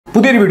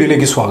പുതിയൊരു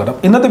വീഡിയോയിലേക്ക് സ്വാഗതം.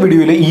 ഇന്നത്തെ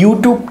വീഡിയോയിൽ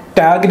യൂട്യൂബ്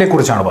ടാഗിനെ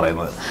കുറിച്ചാണ്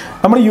പറയുന്നത്.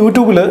 നമ്മൾ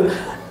യൂട്യൂബിൽ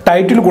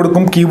ടൈറ്റിൽ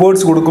കൊടുക്കും,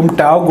 കീവേഡ്സ് കൊടുക്കും,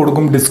 ടാഗ്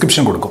കൊടുക്കും,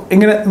 ഡിസ്ക്രിപ്ഷൻ കൊടുക്കും.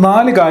 ഇങ്ങനെ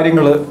 4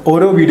 കാര്യങ്ങൾ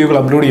ഓരോ വീഡിയോകൾ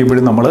അപ്ലോഡ്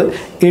ചെയ്യുമ്പോഴും നമ്മൾ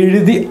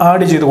എഴുതി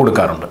ആഡ് ചെയ്ത്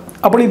കൊടുക്കാറുണ്ട്.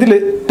 അപ്പോൾ ഇതിൽ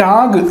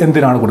ടാഗ്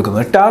എന്തിനാണ്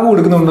കൊടുക്കുന്നത്? ടാഗ്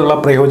കൊടുക്കുന്നതുകൊണ്ടുള്ള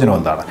പ്രയോജനം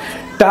എന്താണ്?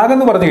 ടാഗ്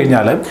എന്ന് പറഞ്ഞു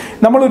കഴിഞ്ഞാൽ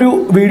നമ്മളൊരു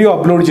വീഡിയോ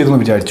അപ്ലോഡ്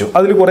ചെയ്തെന്ന് വിചാരിച്ചു,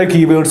 അതിൽ കുറേ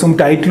കീവേഡ്സും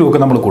ടൈറ്റിലും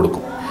ഒക്കെ നമ്മൾ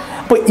കൊടുക്കും.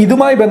 അപ്പോൾ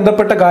ഇതുമായി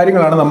ബന്ധപ്പെട്ട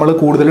കാര്യങ്ങളാണ് നമ്മൾ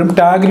കൂടുതലും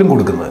ടാഗിലും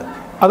കൊടുക്കുന്നത്.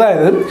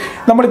 അതായത്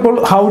നമ്മളിപ്പോൾ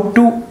ഹൗ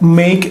ടു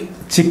മേക്ക്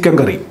ചിക്കൻ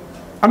കറി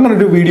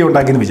അങ്ങനൊരു വീഡിയോ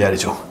ഉണ്ടാക്കിയെന്ന്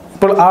വിചാരിച്ചു.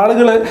 ഇപ്പോൾ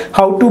ആളുകൾ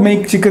ഹൗ ടു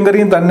മേക്ക് ചിക്കൻ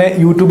കറിയും തന്നെ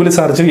യൂട്യൂബിൽ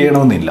സെർച്ച്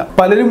ചെയ്യണമെന്നില്ല.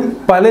 പലരും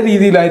പല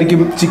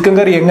രീതിയിലായിരിക്കും ചിക്കൻ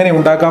കറി എങ്ങനെ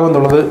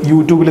ഉണ്ടാക്കാമെന്നുള്ളത്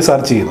യൂട്യൂബിൽ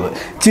സെർച്ച് ചെയ്യുന്നത്.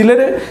 ചിലർ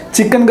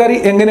ചിക്കൻ കറി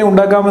എങ്ങനെ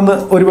ഉണ്ടാക്കാമെന്ന്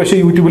ഒരു പക്ഷേ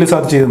യൂട്യൂബിൽ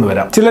സെർച്ച് ചെയ്തെന്ന്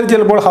വരാം. ചിലർ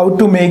ചിലപ്പോൾ how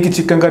to make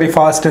chicken curry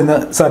fast എന്ന്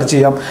സെർച്ച്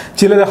ചെയ്യാം.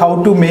 ചിലർ how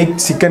to make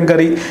chicken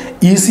curry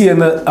easy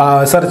എന്ന്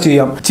സെർച്ച്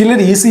ചെയ്യാം.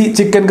 ചിലർ ഈസി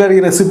ചിക്കൻ കറി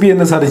റെസിപ്പി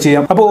എന്ന് സെർച്ച്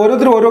ചെയ്യാം. അപ്പോൾ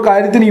ഓരോരുത്തരും ഓരോ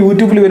കാര്യത്തിന്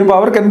യൂട്യൂബിൽ വരുമ്പോൾ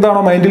അവർക്ക്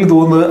എന്താണോ മൈൻഡിൽ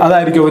തോന്നുന്നത്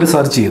അതായിരിക്കും അവർ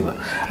സെർച്ച് ചെയ്യുന്നത്.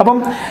 അപ്പം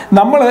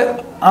നമ്മൾ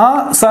ആ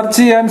സെർച്ച്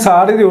ചെയ്യാൻ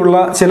സാധ്യതയുള്ള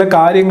ചില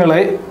കാര്യങ്ങളെ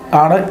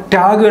ആണ്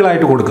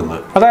ടാഗുകളായിട്ട് കൊടുക്കുന്നത്.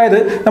 അതായത്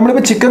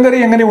നമ്മളിപ്പോൾ ചിക്കൻ കറി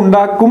എങ്ങനെ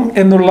ഉണ്ടാക്കും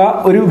എന്നുള്ള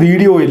ഒരു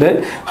വീഡിയോയിൽ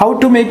ഹൗ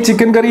ടു മേക്ക്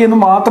ചിക്കൻ കറി എന്ന്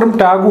മാത്രം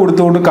ടാഗ്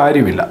കൊടുത്തുകൊണ്ട്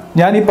കാര്യമില്ല.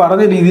 ഞാൻ ഈ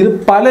പറഞ്ഞ രീതിയിൽ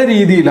പല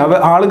രീതിയിൽ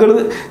ആളുകൾ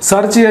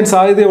സെർച്ച് ചെയ്യാൻ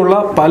സാധ്യതയുള്ള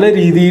പല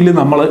രീതിയിൽ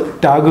നമ്മൾ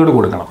ടാഗുകൾ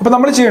കൊടുക്കണം. അപ്പോൾ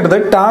നമ്മൾ ചെയ്യേണ്ടത്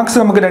ടാഗ്സ്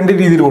നമുക്ക് 2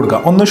 രീതിയിൽ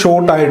കൊടുക്കാം. ഒന്ന്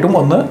ഷോർട്ടായിട്ടും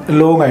ഒന്ന്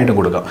ലോങ് ആയിട്ടും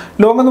കൊടുക്കാം.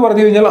 ലോങ് എന്ന്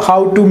പറഞ്ഞു കഴിഞ്ഞാൽ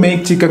ഹൗ ടു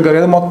മേക്ക് ചിക്കൻ കറി,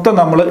 അത് മൊത്തം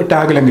നമ്മൾ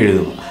ടാഗിലങ്ങ്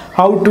എഴുതുന്നു.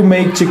 How to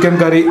make chicken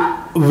curry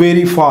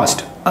very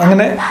fast,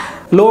 അങ്ങനെ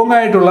ലോങ്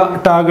ആയിട്ടുള്ള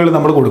ടാഗുകൾ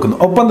നമ്മൾ കൊടുക്കുന്നു.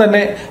 ഒപ്പം തന്നെ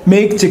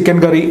മേക്ക് ചിക്കൻ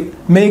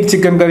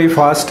കറി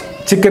ഫാസ്റ്റ്,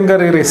 ചിക്കൻ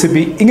കറി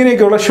റെസിപ്പി,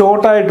 ഇങ്ങനെയൊക്കെയുള്ള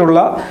ഷോർട്ടായിട്ടുള്ള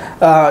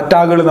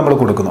ടാഗുകൾ നമ്മൾ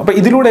കൊടുക്കുന്നു. അപ്പോൾ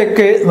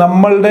ഇതിലൂടെയൊക്കെ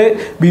നമ്മളുടെ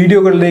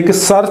വീഡിയോകളിലേക്ക്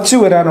സെർച്ച്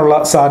വരാനുള്ള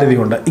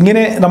സാധ്യതയുണ്ട്.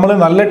 ഇങ്ങനെ നമ്മൾ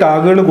നല്ല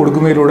ടാഗുകൾ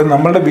കൊടുക്കുന്നതിലൂടെ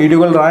നമ്മളുടെ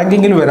വീഡിയോകൾ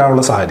റാങ്കിങ്ങിൽ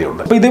വരാനുള്ള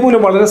സാധ്യതയുണ്ട്. അപ്പോൾ ഇതേപോലെ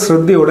വളരെ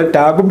ശ്രദ്ധയോടെ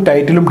ടാഗും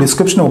ടൈറ്റിലും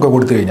ഡിസ്ക്രിപ്ഷനും ഒക്കെ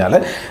കൊടുത്തു കഴിഞ്ഞാൽ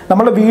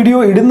നമ്മുടെ വീഡിയോ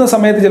ഇടുന്ന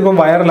സമയത്ത് ചിലപ്പോൾ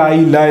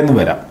വൈറലായില്ല എന്ന്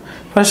വരാം.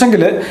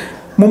 പക്ഷെങ്കിൽ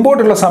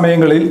മുമ്പോട്ടുള്ള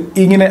സമയങ്ങളിൽ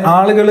ഇങ്ങനെ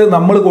ആളുകൾ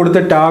നമ്മൾ കൊടുത്ത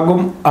ടാഗും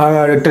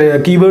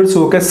കീവേഡ്സും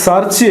ഒക്കെ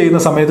സെർച്ച് ചെയ്യുന്ന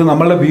സമയത്ത്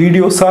നമ്മളുടെ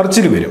വീഡിയോ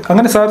സെർച്ചിൽ വരും.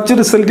 അങ്ങനെ സെർച്ച്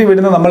റിസൾട്ട്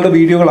വരുന്ന നമ്മളുടെ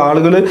വീഡിയോകൾ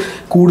ആളുകൾ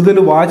കൂടുതൽ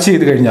വാച്ച്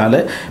ചെയ്ത് കഴിഞ്ഞാൽ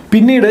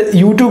പിന്നീട്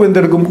യൂട്യൂബ്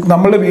എന്തെടുക്കും,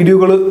 നമ്മളുടെ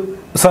വീഡിയോകൾ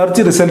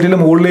സെർച്ച് റിസൾട്ടിൽ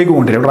മുകളിലേക്ക്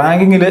കൊണ്ടുവരും,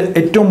 റാങ്കിങ്ങിൽ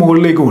ഏറ്റവും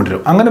മുകളിലേക്ക്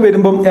കൊണ്ടുവരും. അങ്ങനെ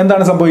വരുമ്പം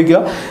എന്താണ്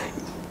സംഭവിക്കുക?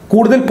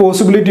 കൂടുതൽ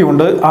പോസിബിലിറ്റി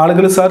ഉണ്ട്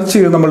ആളുകൾ സെർച്ച്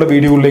ചെയ്ത് നമ്മുടെ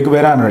വീഡിയോകളിലേക്ക്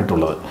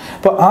വരാനായിട്ടുള്ളത്.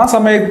 അപ്പോൾ ആ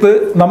സമയത്ത്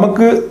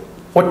നമുക്ക്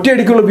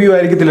ഒറ്റയടിക്കുള്ള വ്യൂ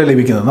ആയിരിക്കത്തില്ല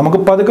ലഭിക്കുന്നത്. നമുക്ക്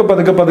പതുക്കെ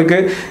 100,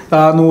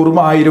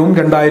 1000, 2000,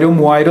 3000,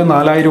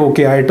 4000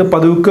 ഒക്കെ ആയിട്ട്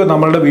പതുക്കെ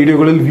നമ്മളുടെ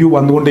വീഡിയോകളിൽ വ്യൂ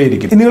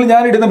വന്നുകൊണ്ടേയിരിക്കും. നിങ്ങൾ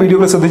ഞാനിടുന്ന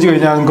വീഡിയോകൾ ശ്രദ്ധിച്ചു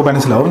കഴിഞ്ഞാൽ നിങ്ങൾക്ക്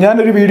മനസ്സിലാവും.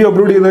 ഞാനൊരു വീഡിയോ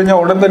അപ്ലോഡ് ചെയ്ത് കഴിഞ്ഞാൽ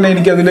ഉടൻ തന്നെ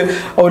എനിക്ക് അതിൽ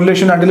 1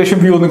 ലക്ഷം 2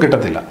 ലക്ഷം വ്യൂ ഒന്നും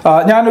കിട്ടത്തില്ല.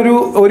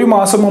 ഞാനൊരു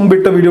മാസം മുമ്പ്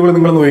ഇട്ട വീഡിയോകൾ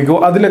നിങ്ങൾ നോക്കിക്കോ,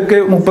 അതിലൊക്കെ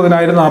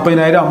 30,000,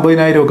 40,000,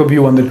 50,000 ഒക്കെ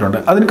വ്യൂ വന്നിട്ടുണ്ട്.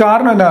 അതിന്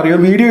കാരണം എന്നാ അറിയോ?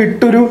 വീഡിയോ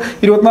ഇട്ടൊരു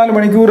 24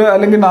 മണിക്കൂർ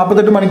അല്ലെങ്കിൽ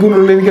 48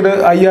 മണിക്കൂറിനുള്ളിൽ എനിക്കത്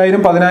 5000,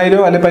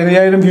 10,000 അല്ലെങ്കിൽ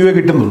 15,000 വ്യൂ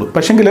കിട്ടുന്നുള്ളൂ.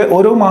 പക്ഷെങ്കിൽ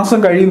ഓരോ മാസം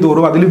കഴിയും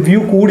തോറും അതിൽ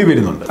വ്യൂ കൂടി വരും.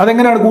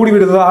 അതെങ്ങനെയാണ് കൂടി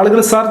വരുന്നത്? ആളുകൾ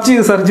സെർച്ച്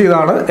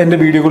ചെയ്താണ് എൻ്റെ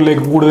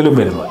വീഡിയോകളിലേക്ക് കൂടുതലും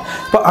വരുന്നത്.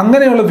 അപ്പോൾ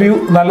അങ്ങനെയുള്ള വ്യൂ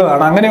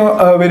നല്ലതാണ്. അങ്ങനെ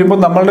വരുമ്പോൾ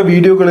നമ്മളുടെ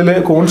വീഡിയോകളിൽ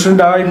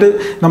കോൺസ്റ്റന്റ് ആയിട്ട്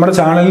നമ്മുടെ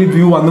ചാനലിൽ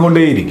വ്യൂ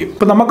വന്നുകൊണ്ടേയിരിക്കും.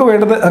 അപ്പോൾ നമുക്ക്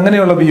വേണ്ടത്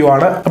അങ്ങനെയുള്ള വ്യൂ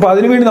ആണ്. അപ്പോൾ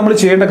അതിനുവേണ്ടി നമ്മൾ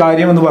ചെയ്യേണ്ട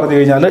കാര്യം എന്ന് പറഞ്ഞു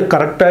കഴിഞ്ഞാൽ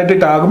കറക്റ്റായിട്ട്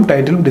ടാഗും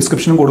ടൈറ്റിലും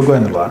ഡിസ്ക്രിപ്ഷനും കൊടുക്കുക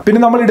എന്നുള്ളതാണ്.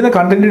 പിന്നെ നമ്മൾ ഇടുന്ന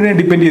കണ്ടന്റിനെ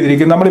ഡിപ്പെൻഡ്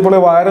ചെയ്തിരിക്കും. നമ്മളിപ്പോൾ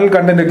വൈറൽ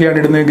കണ്ടന്റ് ഒക്കെയാണ്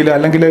ഇടുന്നതെങ്കിൽ,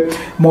 അല്ലെങ്കിൽ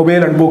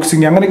മൊബൈൽ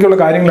അൺബോക്സിങ് അങ്ങനെയൊക്കെയുള്ള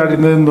കാര്യങ്ങളാണ്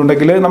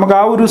ഇടുന്നതെന്നുണ്ടെങ്കിൽ നമുക്ക്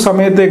ആ ഒരു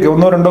സമയത്തേക്ക്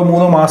 1, 2,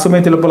 3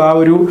 മാസമേ ചിലപ്പോൾ ആ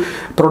ഒരു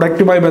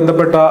പ്രൊഡക്റ്റുമായി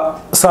ബന്ധപ്പെട്ട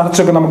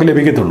സെർച്ചൊക്കെ നമുക്ക്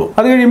ലഭിക്കത്തുള്ളൂ.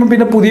 അത് കഴിയുമ്പോൾ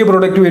പിന്നെ പുതിയ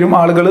പ്രൊഡക്റ്റ് വരും,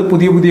 ആളുകൾ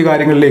പുതിയ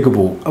കാര്യങ്ങളിലേക്ക്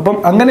പോകും. അപ്പം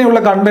അങ്ങനെയുള്ള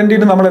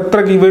കണ്ടന്റിന് നമ്മൾ എത്ര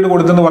കീവേഡ്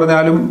കൊടുത്തെന്ന്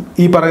പറഞ്ഞാലും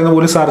ഈ പറയുന്ന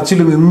പോലെ സെർച്ചിൽ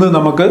നിന്ന്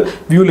നമുക്ക്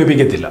വ്യൂ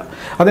ലഭിക്കത്തില്ല.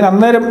 അതിന്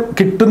അന്നേരം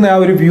കിട്ടുന്ന ആ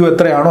ഒരു വ്യൂ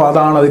എത്രയാണോ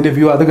അതാണ് അതിൻ്റെ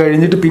വ്യൂ. അത്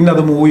കഴിഞ്ഞിട്ട് പിന്നെ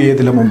അത് മൂവ്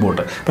ചെയ്യത്തില്ല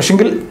മുമ്പോട്ട്.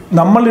 പക്ഷെങ്കിൽ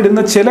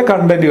നമ്മളിടുന്ന ചില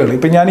കണ്ടന്റുകൾ,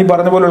 ഇപ്പം ഞാൻ ഈ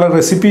പറഞ്ഞ പോലുള്ള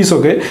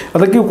റെസിപ്പീസൊക്കെ,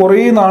 അതൊക്കെ കുറേ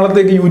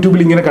നാളത്തേക്ക്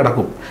യൂട്യൂബിൽ ഇങ്ങനെ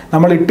കിടക്കും.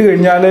 നമ്മൾ ഇട്ട്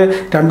കഴിഞ്ഞാൽ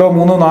 2,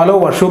 3, 4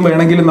 വർഷവും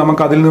വേണമെങ്കിലും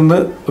നമുക്ക് അതിൽ നിന്ന്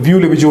വ്യൂ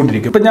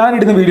ലഭിച്ചുകൊണ്ടിരിക്കും. ഇപ്പം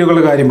ഞാനിടുന്ന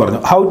വീഡിയോകളുടെ കാര്യം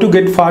പറഞ്ഞു, how to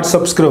get fast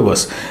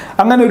subscribers,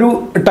 അങ്ങനെ ഒരു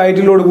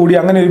ടൈറ്റിലോട് കൂടി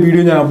അങ്ങനെ ഒരു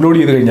വീഡിയോ ഞാൻ അപ്ലോഡ്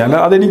ചെയ്ത് കഴിഞ്ഞാൽ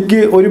അതെനിക്ക്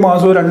 1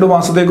 മാസമോ 2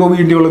 മാസത്തേക്കോ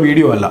വേണ്ടിയുള്ള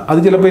വീഡിയോ അല്ല. അത്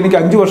ചിലപ്പോൾ എനിക്ക്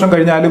 5 വർഷം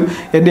കഴിഞ്ഞാലും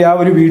എൻ്റെ ആ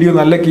ഒരു വീഡിയോ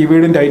നല്ല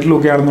കീവേഡും ടൈറ്റിലും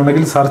ഒക്കെ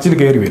ആണെന്നുണ്ടെങ്കിൽ സെർച്ചിൽ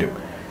കയറി വരും.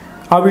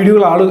 ആ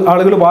വീഡിയോകൾ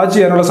ആളുകൾ വാച്ച്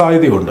ചെയ്യാനുള്ള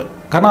സാധ്യതയുണ്ട്.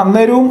 കാരണം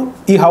അന്നേരവും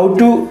ഈ how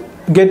to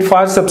get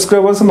fast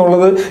subscribers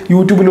എന്നുള്ളത്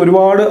യൂട്യൂബിൽ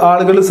ഒരുപാട്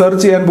ആളുകൾ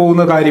സെർച്ച് ചെയ്യാൻ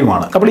പോകുന്ന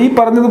കാര്യമാണ്. അപ്പോൾ ഈ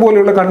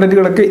പറഞ്ഞതുപോലെയുള്ള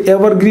കണ്ടന്റുകളൊക്കെ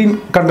എവർഗ്രീൻ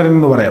കണ്ടന്റ്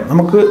എന്ന് പറയാം.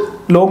 നമുക്ക്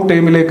ലോങ്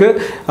ടൈമിലേക്ക്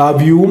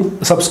വ്യൂവും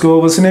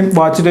സബ്സ്ക്രൈബേഴ്സിനെയും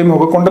വാച്ച് ടൈമും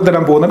ഒക്കെ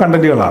കൊണ്ടുതരാൻ പോകുന്ന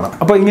കണ്ടന്റുകളാണ്.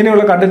 അപ്പോൾ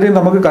ഇങ്ങനെയുള്ള കണ്ടന്റിന്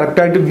നമുക്ക്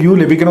കറക്റ്റായിട്ട് വ്യൂ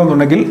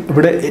ലഭിക്കണമെന്നുണ്ടെങ്കിൽ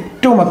ഇവിടെ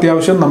ഏറ്റവും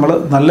അത്യാവശ്യം നമ്മൾ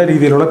നല്ല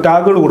രീതിയിലുള്ള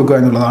ടാഗുകൾ കൊടുക്കുക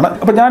എന്നുള്ളതാണ്.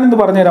 അപ്പോൾ ഞാനിന്ന്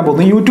പറഞ്ഞു തരാൻ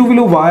പോകുന്നത് യൂട്യൂബിൽ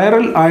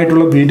വൈറൽ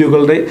ആയിട്ടുള്ള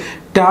വീഡിയോകളുടെ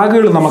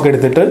ടാഗുകൾ നമുക്ക്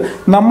എടുത്തിട്ട്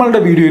നമ്മളുടെ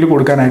വീഡിയോയിൽ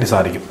കൊടുക്കാനായിട്ട്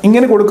സാധിക്കും.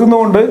 ഇങ്ങനെ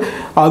കൊടുക്കുന്നതുകൊണ്ട്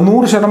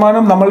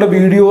 100% നമ്മളുടെ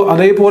വീഡിയോ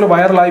അതേപോലെ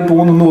വൈറലായി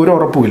പോകുന്നൊന്നും ഒരു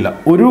ഉറപ്പുമില്ല,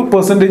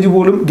 1%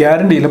 പോലും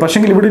ഗ്യാരണ്ടി ഇല്ല.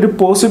 പക്ഷെങ്കിൽ ഇവിടെ ഒരു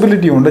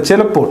പോസിബിലിറ്റി ഉണ്ട്.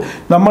 ചിലപ്പോൾ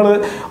നമ്മൾ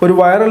ഒരു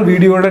വൈറൽ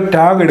വീഡിയോയുടെ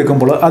ടാഗ് എടുക്കുമ്പോൾ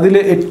അതിൽ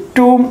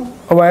ഏറ്റവും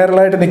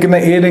വൈറലായിട്ട് നിൽക്കുന്ന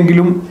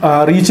ഏതെങ്കിലും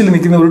റീച്ചിൽ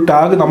നിൽക്കുന്ന ഒരു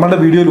ടാഗ് നമ്മുടെ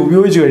വീഡിയോയിൽ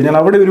ഉപയോഗിച്ച് കഴിഞ്ഞാൽ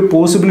അവിടെ ഒരു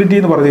പോസിബിലിറ്റി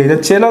എന്ന് പറഞ്ഞു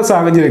കഴിഞ്ഞാൽ ചില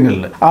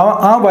സാഹചര്യങ്ങളിൽ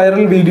ആ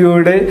വൈറൽ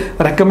വീഡിയോയുടെ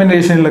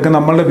റെക്കമെൻഡേഷനിലൊക്കെ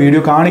നമ്മളുടെ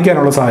വീഡിയോ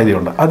കാണിക്കാനുള്ള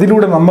സാധ്യതയുണ്ട്.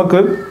 അതിലൂടെ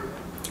നമുക്ക്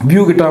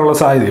വ്യൂ കിട്ടാനുള്ള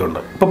സാധ്യതയുണ്ട്.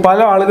 ഇപ്പോൾ പല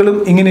ആളുകളും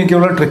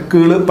ഇങ്ങനെയൊക്കെയുള്ള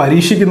ട്രിക്കുകൾ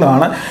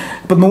പരീക്ഷിക്കുന്നതാണ്.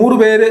 ഇപ്പോൾ 100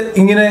 പേര്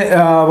ഇങ്ങനെ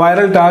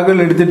വൈറൽ ടാഗുകൾ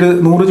എടുത്തിട്ട്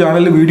 100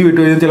 ചാനലിൽ വീഡിയോ ഇട്ട്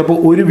കഴിഞ്ഞാൽ ചിലപ്പോൾ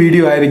ഒരു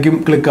വീഡിയോ ആയിരിക്കും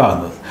ക്ലിക്ക്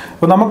ആകുന്നത്.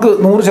 അപ്പോൾ നമുക്ക്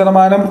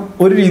 100%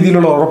 ഒരു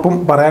രീതിയിലുള്ള ഉറപ്പും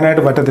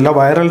പറയാനായിട്ട് പറ്റത്തില്ല.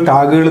 വൈറൽ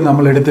ടാഗുകൾ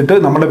നമ്മൾ എടുത്തിട്ട്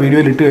നമ്മുടെ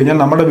വീഡിയോയിൽ ഇട്ട് കഴിഞ്ഞാൽ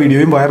നമ്മുടെ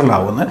വീഡിയോയും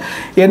വൈറലാവുന്നത്.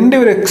 എൻ്റെ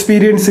ഒരു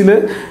എക്സ്പീരിയൻസിൽ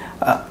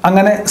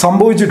അങ്ങനെ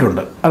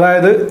സംഭവിച്ചിട്ടുണ്ട്.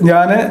 അതായത്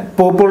ഞാൻ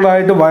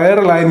പോപ്പുലറായിട്ട്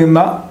വൈറലായി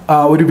നിന്ന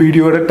ഒരു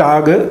വീഡിയോയുടെ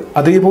ടാഗ്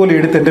അതേപോലെ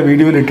എടുത്ത് എൻ്റെ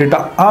വീഡിയോയിൽ ഇട്ടിട്ട്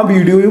ആ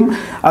വീഡിയോയും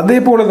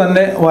അതേപോലെ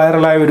തന്നെ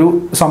വൈറലായ ഒരു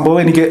സംഭവം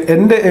എനിക്ക്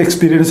എൻ്റെ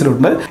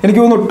എക്സ്പീരിയൻസിലുണ്ട്. എനിക്ക്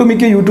തോന്നുന്നു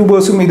ഒട്ടുമിക്ക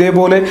യൂട്യൂബേഴ്സും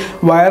ഇതേപോലെ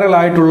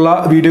വൈറലായിട്ടുള്ള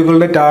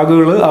വീഡിയോകളുടെ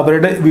ടാഗുകൾ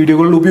അവരുടെ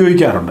വീഡിയോകളിൽ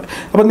ഉപയോഗിക്കാറുണ്ട്.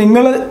 അപ്പോൾ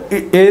നിങ്ങൾ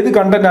ഏത്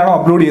കണ്ടൻറ്റാണോ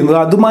അപ്ലോഡ് ചെയ്യുന്നത്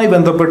അതുമായി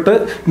ബന്ധപ്പെട്ട്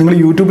നിങ്ങൾ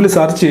യൂട്യൂബിൽ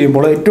സെർച്ച്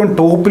ചെയ്യുമ്പോൾ ഏറ്റവും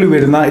ടോപ്പിൽ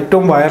വരുന്ന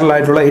ഏറ്റവും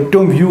വൈറലായിട്ടുള്ള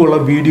ഏറ്റവും വ്യൂ ഉള്ള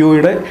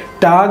വീഡിയോയുടെ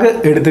ടാഗ്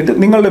എടുത്തിട്ട്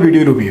നിങ്ങളുടെ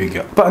വീഡിയോയിൽ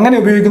ഉപയോഗിക്കുക. അപ്പോൾ അങ്ങനെ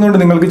ഉപയോഗിക്കുന്നതുകൊണ്ട്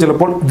നിങ്ങൾക്ക്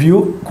ചിലപ്പോൾ വ്യൂ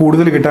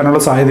കൂടുതൽ കിട്ടാനുള്ള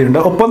സാധ്യതയുണ്ട്.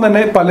 ഒപ്പം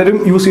തന്നെ പലരും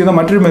യൂസ് ചെയ്യുന്ന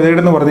മറ്റൊരു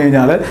മെത്തേഡ് എന്ന് പറഞ്ഞു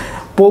കഴിഞ്ഞാൽ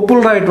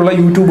പോപ്പുലറായിട്ടുള്ള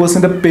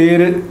യൂട്യൂബേഴ്സിൻ്റെ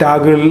പേര്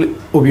ടാഗുകളിൽ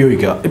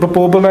ഉപയോഗിക്കുക. ഇപ്പോൾ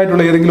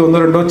പോപ്പുലറായിട്ടുള്ള ഏതെങ്കിലും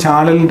 1-2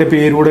 ചാനലിൻ്റെ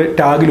പേരൂടെ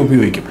ടാഗിൽ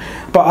ഉപയോഗിക്കും.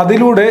 അപ്പോൾ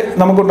അതിലൂടെ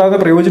നമുക്കുണ്ടാകുന്ന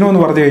പ്രയോജനം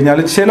എന്ന് പറഞ്ഞു കഴിഞ്ഞാൽ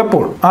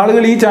ചിലപ്പോൾ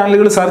ആളുകൾ ഈ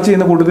ചാനലുകൾ സെർച്ച്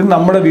ചെയ്യുന്ന കൂട്ടത്തിൽ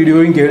നമ്മുടെ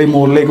വീഡിയോയും കയറി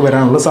മുകളിലേക്ക്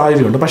വരാനുള്ള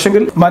സാധ്യതയുണ്ട്.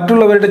 പക്ഷെങ്കിൽ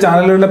മറ്റുള്ളവരുടെ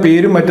ചാനലുകളുടെ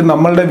പേരും മറ്റും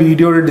നമ്മളുടെ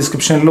വീഡിയോയുടെ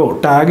ഡിസ്ക്രിപ്ഷനിലോ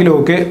ടാഗിലോ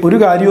ഒക്കെ ഒരു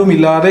കാര്യവും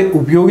ഇല്ലാതെ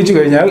ഉപയോഗിച്ച്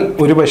കഴിഞ്ഞാൽ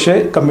ഒരു പക്ഷേ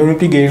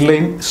കമ്മ്യൂണിറ്റി ഗൈഡ്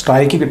ലൈൻ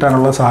സ്ട്രൈക്ക്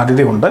കിട്ടാനുള്ള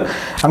സാധ്യതയുണ്ട്.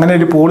 അങ്ങനെ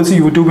ഒരു പോളിസി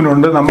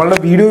യൂട്യൂബിനുണ്ട്. നമ്മളുടെ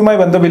വീഡിയോയുമായി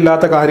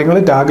ബന്ധമില്ലാത്ത കാര്യങ്ങൾ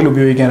ടാഗിൽ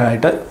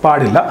ഉപയോഗിക്കാനായിട്ട്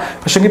പാടില്ല.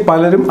 പക്ഷെങ്കിൽ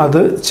പലരും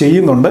അത്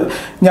ചെയ്യുന്നുണ്ട്.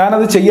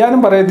 ഞാനത് ചെയ്യാനും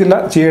പറയത്തില്ല,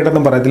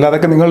 ചെയ്യേണ്ടതെന്നും പറയത്തില്ല.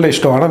 അതൊക്കെ നിങ്ങളുടെ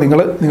ഇഷ്ടമാണ്.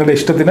 നിങ്ങളുടെ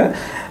ഇഷ്ടത്തിന്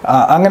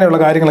അങ്ങനെയുള്ള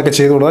കാര്യങ്ങളൊക്കെ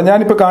ചെയ്തു കൊടുക്കുക.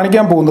 ഞാനിപ്പോൾ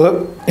കാണിക്കാൻ പോകുന്നത്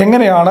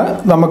എങ്ങനെയാണ്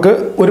നമുക്ക്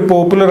ഒരു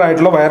പോപ്പുലർ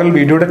ആയിട്ടുള്ള വൈറൽ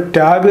വീഡിയോയുടെ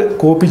ടാഗ്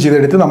കോപ്പി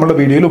ചെയ്തെടുത്ത് നമ്മുടെ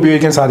വീഡിയോയിൽ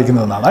ഉപയോഗിക്കാൻ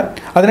സാധിക്കുന്നതെന്നാണ്.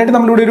 അതിനായിട്ട്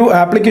നമ്മളിവിടെ ഒരു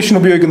ആപ്ലിക്കേഷൻ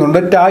ഉപയോഗിക്കുന്നുണ്ട്.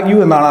 ടാഗ് യു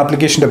എന്നാണ്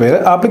ആപ്ലിക്കേഷൻ്റെ പേര്.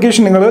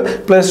 ആപ്ലിക്കേഷൻ നിങ്ങൾ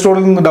പ്ലേ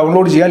സ്റ്റോറിൽ നിന്ന്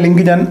ഡൗൺലോഡ് ചെയ്യുക.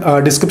 ലിങ്ക് ഞാൻ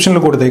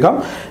ഡിസ്ക്രിപ്ഷനിൽ കൊടുത്തേക്കാം.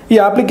 ഈ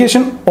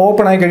ആപ്ലിക്കേഷൻ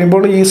ഓപ്പൺ ആയി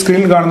കഴിയുമ്പോൾ ഈ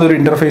സ്ക്രീനിൽ കാണുന്ന ഒരു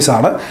ഇൻ്റർഫേസ്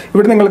ആണ്.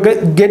 ഇവിടെ നിങ്ങൾക്ക്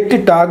ഗെറ്റ്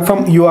ടാഗ്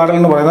ഫ്രം URL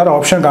എന്ന് പറയുന്ന ഒരു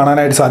ഓപ്ഷൻ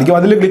കാണാനായിട്ട് സാധിക്കും.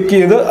 അതിൽ ക്ലിക്ക്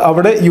ചെയ്ത്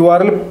അവിടെ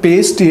URL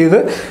പേസ്റ്റ് ചെയ്ത്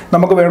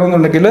നമുക്ക്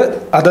വേണമെന്നുണ്ടെങ്കിൽ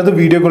അതത്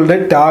വീഡിയോകളുടെ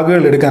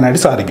ടാഗുകൾ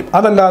എടുക്കാനായിട്ട് സാധിക്കും.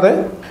 അതല്ലാതെ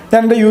ഞാൻ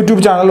എൻ്റെ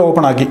യൂട്യൂബ് ചാനൽ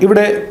ഓപ്പൺ ആക്കി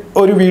ഇവിടെ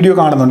ഒരു വീഡിയോ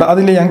കാണുന്നുണ്ട്.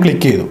 അതിൽ ഞാൻ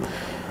ക്ലിക്ക് ചെയ്തു.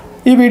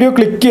 ഈ വീഡിയോ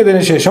ക്ലിക്ക്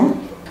ചെയ്തതിന് ശേഷം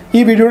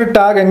ഈ വീഡിയോയുടെ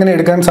ടാഗ് എങ്ങനെ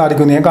എടുക്കാൻ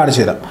സാധിക്കുമെന്ന് ഞാൻ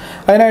കാണിച്ചു തരാം.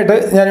 അതിനായിട്ട്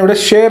ഞാനിവിടെ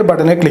ഷെയർ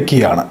ബട്ടണിൽ ക്ലിക്ക്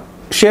ചെയ്യുകയാണ്.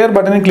 ഷെയർ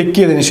ബട്ടണിൽ ക്ലിക്ക്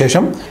ചെയ്തതിന്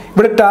ശേഷം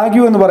ഇവിടെ ടാഗ്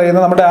യു എന്ന് പറയുന്ന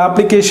നമ്മുടെ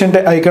ആപ്ലിക്കേഷൻ്റെ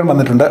ഐക്കൺ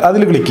വന്നിട്ടുണ്ട്.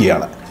 അതിൽ ക്ലിക്ക്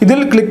ചെയ്യുകയാണ്. ഇതിൽ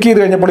ക്ലിക്ക് ചെയ്ത്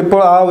കഴിഞ്ഞപ്പോൾ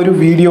ഇപ്പോൾ ആ ഒരു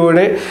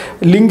വീഡിയോയുടെ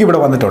ലിങ്ക് ഇവിടെ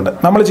വന്നിട്ടുണ്ട്.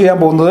 നമ്മൾ ചെയ്യാൻ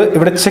പോകുന്നത്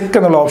ഇവിടെ ചെക്ക്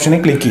എന്നുള്ള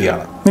ഓപ്ഷനിൽ ക്ലിക്ക്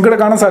ചെയ്യുകയാണ്. നിങ്ങളുടെ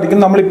കാണാൻ സാധിക്കും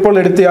നമ്മളിപ്പോൾ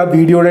എടുത്ത ആ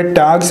വീഡിയോയുടെ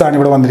ടാഗ്സ് ആണ്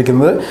ഇവിടെ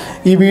വന്നിരിക്കുന്നത്.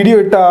 ഈ വീഡിയോ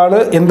ഇട്ട ആൾ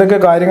എന്തൊക്കെ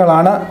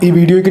കാര്യങ്ങളാണ് ഈ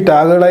വീഡിയോയ്ക്ക്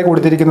ടാഗുകളായി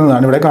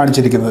കൊടുത്തിരിക്കുന്നതാണ് ഇവിടെ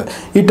കാണിച്ചിരിക്കുന്നത്.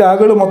 ഈ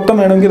ടാഗുകൾ മൊത്തം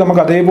വേണമെങ്കിൽ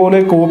നമുക്ക് അതേപോലെ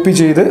കോപ്പി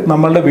ചെയ്ത്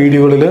നമ്മളുടെ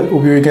വീഡിയോകളിൽ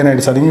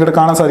ഉപയോഗിക്കാനായിട്ട് സാധിക്കും. ഇവിടെ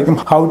കാണാൻ സാധിക്കും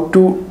how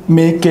to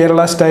make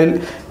Kerala style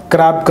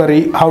crab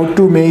curry, how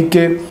to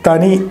make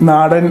തനി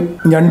നാടൻ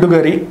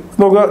ഞണ്ടുകറി.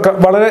 നമുക്ക്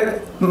വളരെ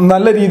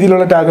നല്ല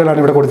രീതിയിലുള്ള ടാഗുകളാണ്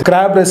ഇവിടെ കൊടുത്തത്.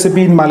 Crab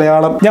recipe in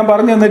Malayalam. ഞാൻ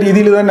പറഞ്ഞു തന്ന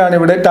രീതിയിൽ തന്നെയാണ്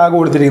ഇവിടെ ടാഗ്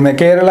കൊടുത്തിരിക്കുന്നത്.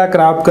 കേരള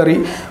ക്രാബ് കറി.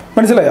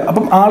 മനസ്സിലായോ?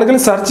 അപ്പം ആളുകൾ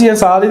സെർച്ച് ചെയ്യാൻ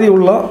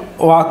സാധ്യതയുള്ള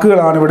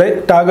വാക്കുകളാണ് ഇവിടെ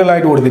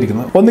ടാഗുകളായിട്ട്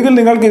കൊടുത്തിരിക്കുന്നത്. ഒന്നുകിൽ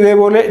നിങ്ങൾക്ക്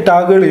ഇതേപോലെ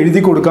ടാഗുകൾ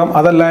എഴുതി കൊടുക്കാം.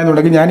 അതല്ല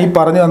എന്നുണ്ടെങ്കിൽ ഞാൻ ഈ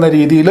പറഞ്ഞു തന്ന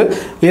രീതിയിൽ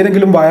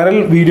ഏതെങ്കിലും വൈറൽ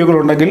വീഡിയോകൾ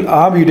ഉണ്ടെങ്കിൽ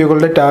ആ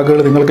വീഡിയോകളുടെ ടാഗുകൾ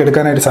നിങ്ങൾക്ക്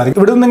എടുക്കാനായിട്ട് സാധിക്കും.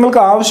 ഇവിടെ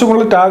നിങ്ങൾക്ക്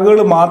ആവശ്യമുള്ള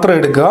ടാഗുകൾ മാത്രം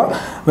എടുക്കുക.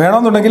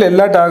 വേണമെന്നുണ്ടെങ്കിൽ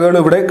എല്ലാ ടാഗുകളും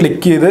ഇവിടെ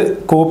ക്ലിക്ക് ചെയ്ത്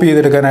കോപ്പി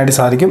ചെയ്തെടുക്കാനായിട്ട്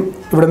സാധിക്കും.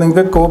 ഇവിടെ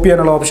നിങ്ങൾക്ക് കോപ്പി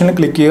ചെയ്യാനുള്ള ഓപ്ഷനിൽ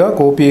ക്ലിക്ക് ചെയ്യുക,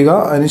 കോപ്പി ചെയ്യുക.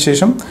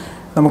 അതിനുശേഷം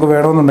നമുക്ക്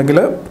വേണമെന്നുണ്ടെങ്കിൽ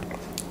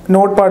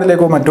നോട്ട്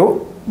പാഡിലേക്കോ മറ്റോ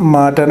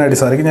മാറ്റാനായിട്ട്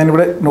സാധിക്കും.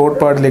 ഞാനിവിടെ നോട്ട്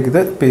പാഡിലേക്ക് ഇത്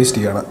പേസ്റ്റ്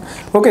ചെയ്യുകയാണ്.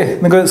 ഓക്കെ,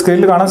 നിങ്ങൾക്ക്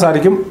സ്ക്രീനിൽ കാണാൻ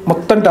സാധിക്കും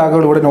മൊത്തം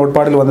ടാഗുകൾ ഇവിടെ നോട്ട്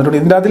പാഡിൽ വന്നിട്ടുണ്ട്.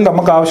 ഇതിൻ്റെ അതിൽ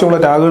നമുക്ക് ആവശ്യമുള്ള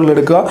ടാഗുകൾ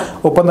എടുക്കുക.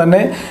 ഒപ്പം തന്നെ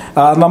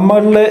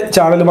നമ്മളുടെ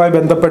ചാനലുമായി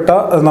ബന്ധപ്പെട്ട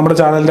നമ്മുടെ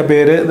ചാനലിൻ്റെ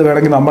പേര്,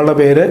 വേണമെങ്കിൽ നമ്മളുടെ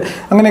പേര്,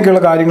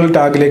 അങ്ങനെയൊക്കെയുള്ള കാര്യങ്ങൾ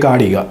ടാഗിലേക്ക്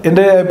ആഡ് ചെയ്യുക.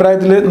 എൻ്റെ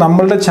അഭിപ്രായത്തിൽ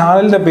നമ്മളുടെ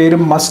ചാനലിൻ്റെ പേര്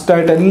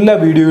മസ്റ്റായിട്ട് എല്ലാ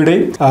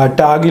വീഡിയോയുടെയും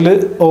ടാഗിൽ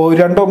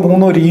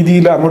 2-3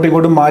 രീതിയിൽ അങ്ങോട്ടും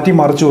ഇങ്ങോട്ടും മാറ്റി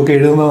മറിച്ചും ഒക്കെ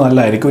എഴുതുന്നത്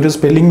നല്ലതായിരിക്കും. ഒരു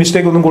സ്പെല്ലിംഗ്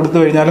മിസ്റ്റേക്ക് ഒന്നും കൊടുത്തു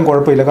കഴിഞ്ഞാലും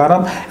കുഴപ്പമില്ല.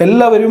 കാരണം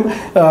എല്ലാവരും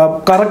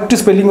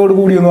കറക്റ്റ് സ്പെല്ലിങ്ങോട്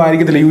കൂടിയൊന്നും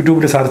ആയിരിക്കും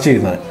യൂട്യൂബിൽ സെർച്ച്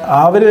ചെയ്യുന്നത്.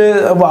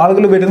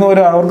 ആളുകൾ വരുന്നവർ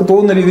അവർക്ക്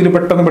തോന്നുന്ന രീതിയിൽ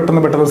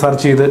പെട്ടെന്ന്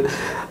സെർച്ച് ചെയ്ത്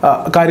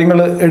കാര്യങ്ങൾ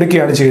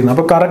എടുക്കുകയാണ് ചെയ്യുന്നത്.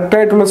 അപ്പോൾ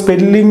കറക്റ്റായിട്ടുള്ള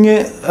സ്പെല്ലിങ്,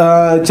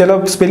 ചില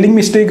സ്പെല്ലിംഗ്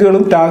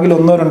മിസ്റ്റേക്കുകളും ടാഗിൽ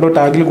 1-2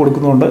 ടാഗിൽ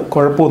കൊടുക്കുന്നതുകൊണ്ട്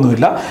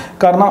കുഴപ്പമൊന്നുമില്ല.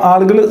 കാരണം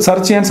ആളുകൾ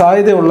സെർച്ച് ചെയ്യാൻ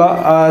സാധ്യതയുള്ള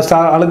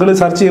ആളുകൾ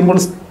സെർച്ച് ചെയ്യുമ്പോൾ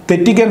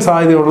തെറ്റിക്കാൻ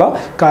സാധ്യതയുള്ള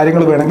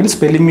കാര്യങ്ങൾ വേണമെങ്കിൽ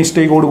സ്പെല്ലിംഗ്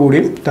മിസ്റ്റേക്കോട് കൂടി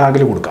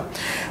ടാഗിൽ കൊടുക്കാം.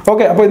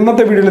 ഓക്കെ, അപ്പോൾ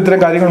ഇന്നത്തെ വീഡിയോയിൽ ഇത്തരം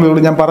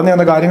കാര്യങ്ങളുള്ളൂ. ഞാൻ പറഞ്ഞു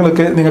തന്ന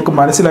കാര്യങ്ങളൊക്കെ നിങ്ങൾക്ക്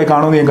മനസ്സിലായി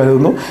കാണുമെന്ന് ഞാൻ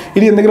കരുതുന്നു.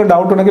 ഇനി എന്തെങ്കിലും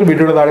ഡൗട്ട് ഉണ്ടെങ്കിൽ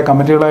വീഡിയോയുടെ താഴെ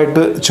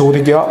കമൻറ്റുകളായിട്ട്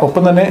ചോദിക്കുക.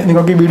 ഒപ്പം തന്നെ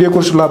നിങ്ങൾക്ക് ഈ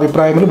വീഡിയോയെക്കുറിച്ചുള്ള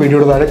അഭിപ്രായങ്ങൾ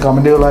വീഡിയോയുടെ താഴെ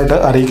കമൻറ്റുകളായിട്ട്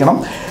അറിയിക്കണം.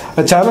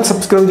 ചാനൽ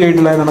സബ്സ്ക്രൈബ്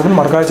ചെയ്തിട്ടില്ല എന്നുണ്ടെങ്കിൽ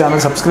മറക്കാതെ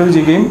ചാനൽ സബ്സ്ക്രൈബ്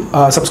ചെയ്യുകയും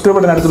സബ്സ്ക്രൈബ്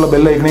ബട്ടനടുത്തുള്ള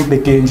ബെൽ ഐക്കണിൽ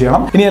ക്ലിക്ക് ചെയ്യുകയും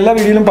ചെയ്യണം. ഇനി എല്ലാ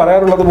വീഡിയോയിലും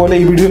പറയാറുള്ളത് പോലെ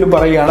ഈ വീഡിയോയിലും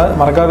പറയുകയാണ്,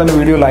 മറക്കാതെ തന്നെ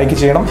വീഡിയോ ലൈക്ക്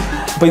ചെയ്യണം.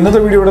 അപ്പോൾ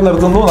ഇന്നത്തെ വീഡിയോ ഇവിടെ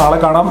നിർത്തുന്നു. നാളെ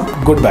കാണാം.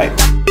 Good bye.